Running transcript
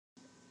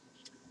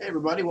Hey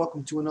everybody,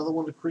 welcome to another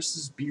one of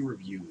Chris's beer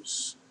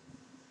reviews.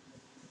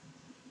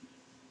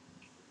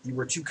 You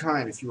were too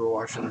kind if you were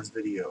watching this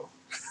video.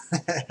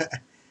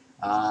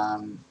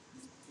 um,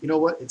 you know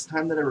what? It's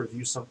time that I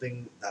review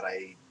something that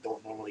I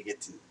don't normally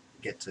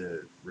get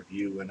to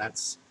review, and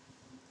that's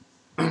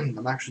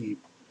I'm actually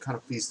kind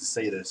of pleased to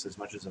say this, as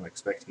much as I'm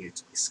expecting it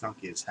to be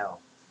skunky as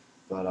hell.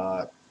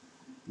 But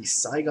the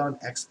Saigon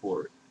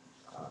export,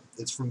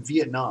 it's from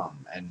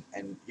Vietnam,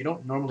 and you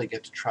don't normally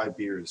get to try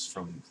beers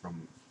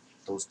from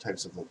those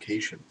types of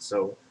locations.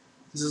 So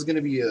this is going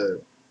to be a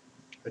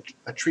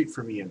treat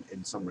for me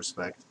in some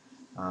respect.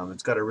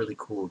 It's got a really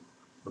cool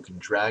looking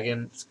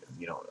dragon.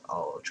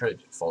 I'll try to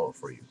follow it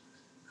for you.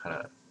 Kind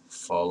of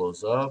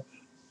follows up.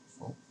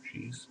 Oh,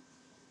 jeez.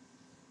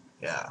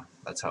 Yeah,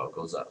 that's how it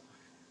goes up.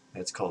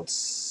 It's called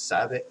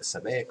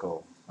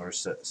Sabeco or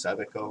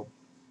Sabeco.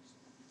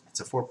 It's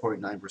a 4.9%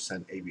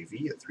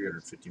 ABV at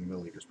 350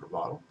 milliliters per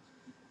bottle.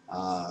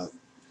 Uh,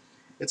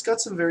 it's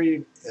got some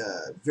very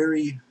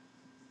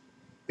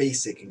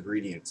basic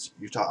ingredients.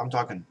 I'm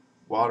talking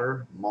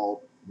water,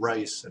 malt,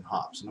 rice, and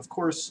hops. And of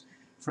course,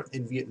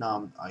 in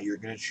Vietnam, you're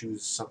going to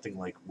choose something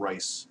like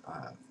rice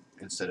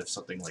instead of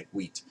something like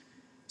wheat.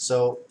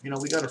 So, we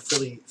got a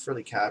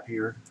frilly cap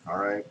here, all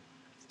right?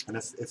 And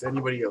if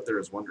anybody out there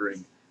is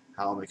wondering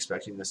how I'm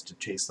expecting this to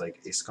taste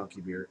like a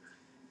skunky beer,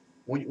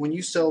 when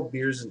you sell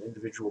beers in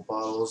individual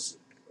bottles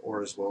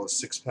or as well as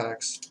six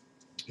packs,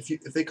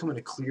 if they come in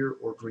a clear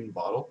or green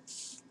bottle,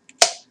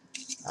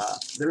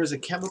 there is a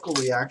chemical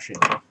reaction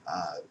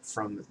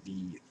from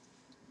the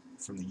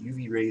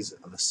UV rays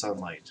of the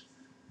sunlight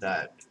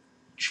that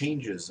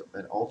changes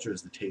and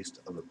alters the taste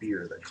of a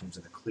beer that comes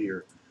in a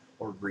clear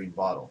or green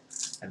bottle,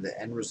 and the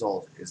end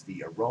result is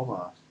the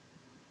aroma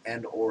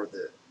and or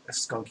the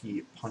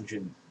skunky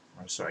pungent,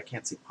 or sorry, I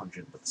can't say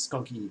pungent, but the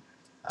skunky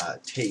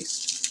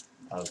taste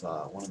of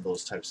one of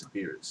those types of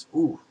beers.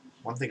 Ooh,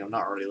 one thing I'm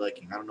not really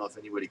liking, I don't know if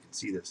anybody can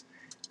see this.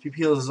 If you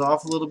peel this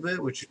off a little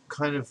bit, which it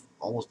kind of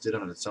almost did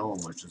on its own,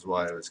 which is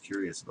why I was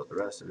curious about the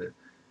rest of it,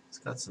 it's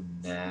got some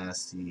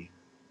nasty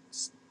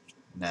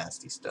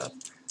stuff.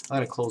 I'm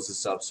going to close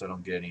this up so I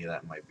don't get any of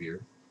that in my beer.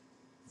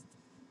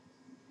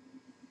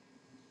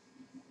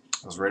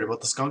 I was right about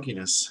the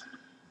skunkiness.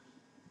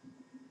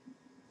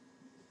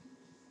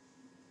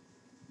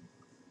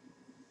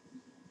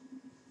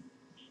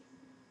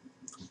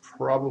 I'm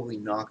probably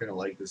not going to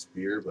like this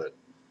beer, but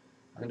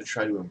I'm going to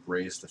try to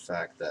embrace the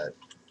fact that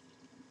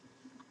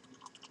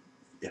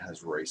it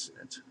has rice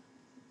in it.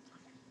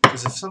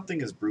 Because if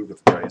something is brewed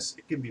with rice,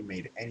 it can be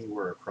made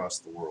anywhere across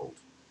the world.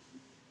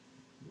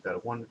 We've got a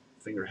one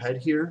finger head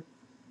here,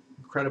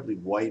 incredibly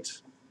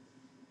white,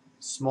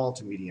 small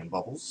to medium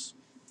bubbles,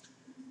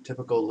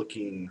 typical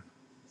looking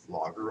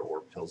lager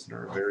or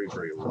pilsner, very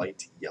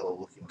light yellow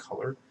looking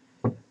color.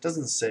 It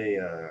doesn't say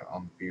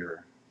on the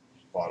beer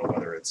bottle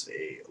whether it's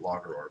a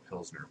lager or a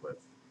pilsner, but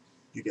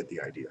you get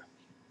the idea.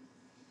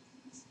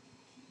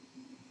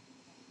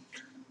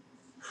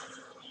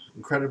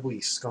 Incredibly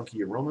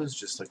skunky aromas,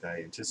 just like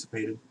I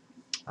anticipated.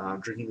 I'm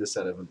drinking this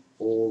out of an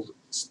old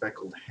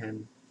speckled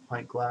hen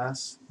pint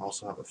glass. I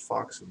also have a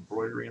fox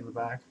embroidery in the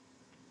back.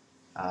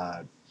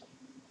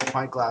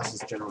 Pint glass is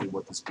generally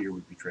what this beer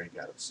would be drank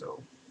out of,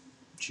 so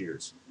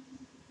cheers.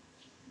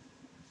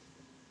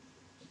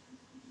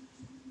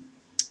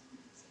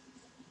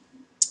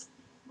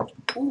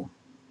 Ooh,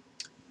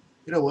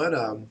 you know what?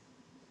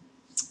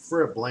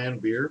 For a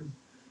bland beer,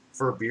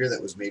 for a beer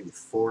that was made with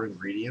four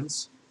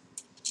ingredients,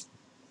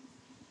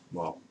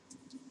 well,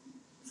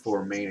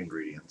 four main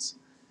ingredients,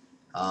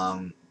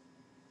 um,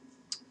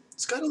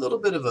 it's got a little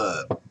bit of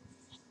a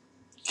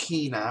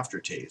keen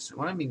aftertaste. And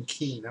when I mean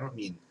keen, I don't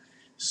mean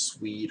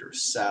sweet or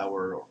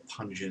sour or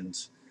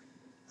pungent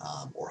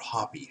or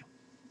hoppy.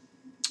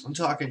 I'm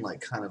talking like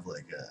kind of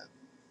like a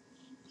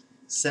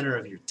center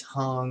of your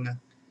tongue.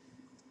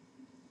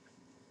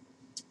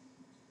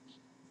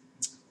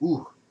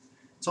 Ooh,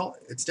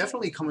 it's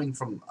definitely coming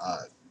from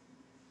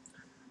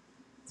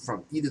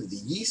either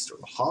the yeast or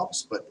the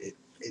hops, but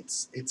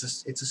it's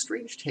a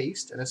strange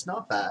taste, and it's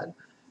not bad.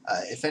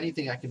 If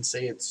anything, I can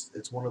say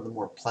it's one of the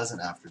more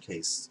pleasant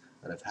aftertastes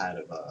that I've had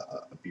of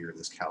a beer of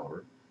this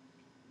caliber.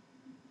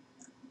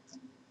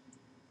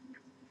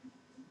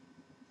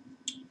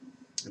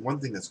 And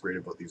one thing that's great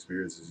about these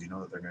beers is you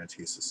know that they're going to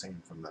taste the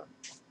same from the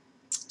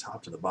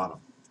top to the bottom.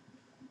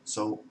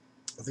 So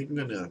I think I'm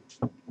gonna.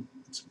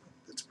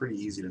 It's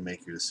pretty easy to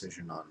make your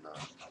decision on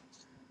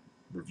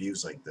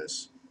reviews like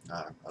this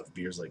of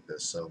beers like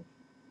this. So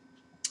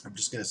I'm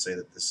just gonna say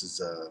that this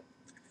is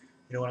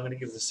you know what, I'm gonna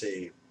give this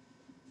a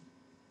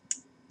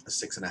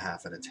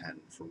 6.5 out of 10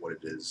 for what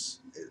it is.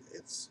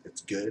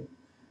 It's good.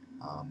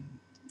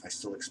 I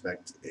still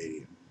expect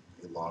a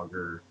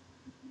lager.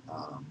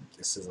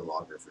 This is a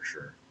lager for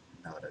sure.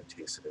 Now that I've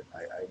tasted it,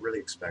 I really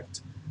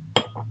expect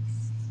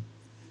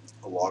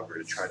a lager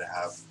to try to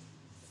have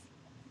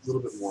a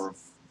little bit more of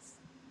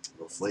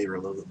a flavor, a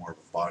little bit more of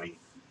a body.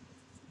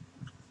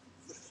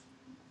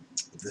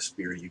 With this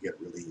beer, you get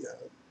really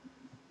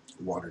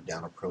watered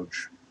down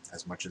approach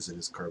as much as it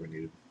is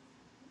carbonated.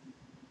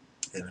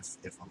 And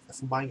if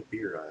I'm buying a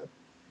beer,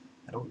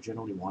 I don't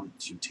generally want it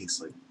to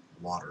taste like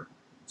water.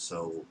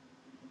 So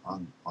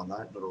on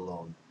that note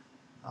alone,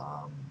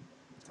 um,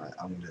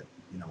 I'm gonna,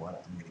 you know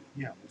what, I'm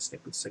gonna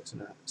stick with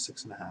 6.5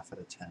 out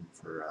of 10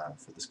 for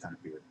this kind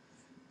of beer.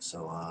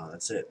 So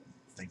that's it.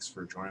 Thanks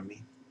for joining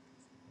me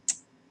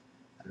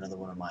at another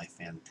one of my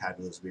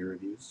fantabulous beer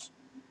reviews.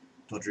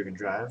 Don't drink and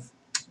drive.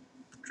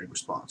 Drink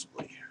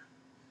responsibly.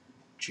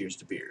 Cheers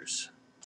to beers.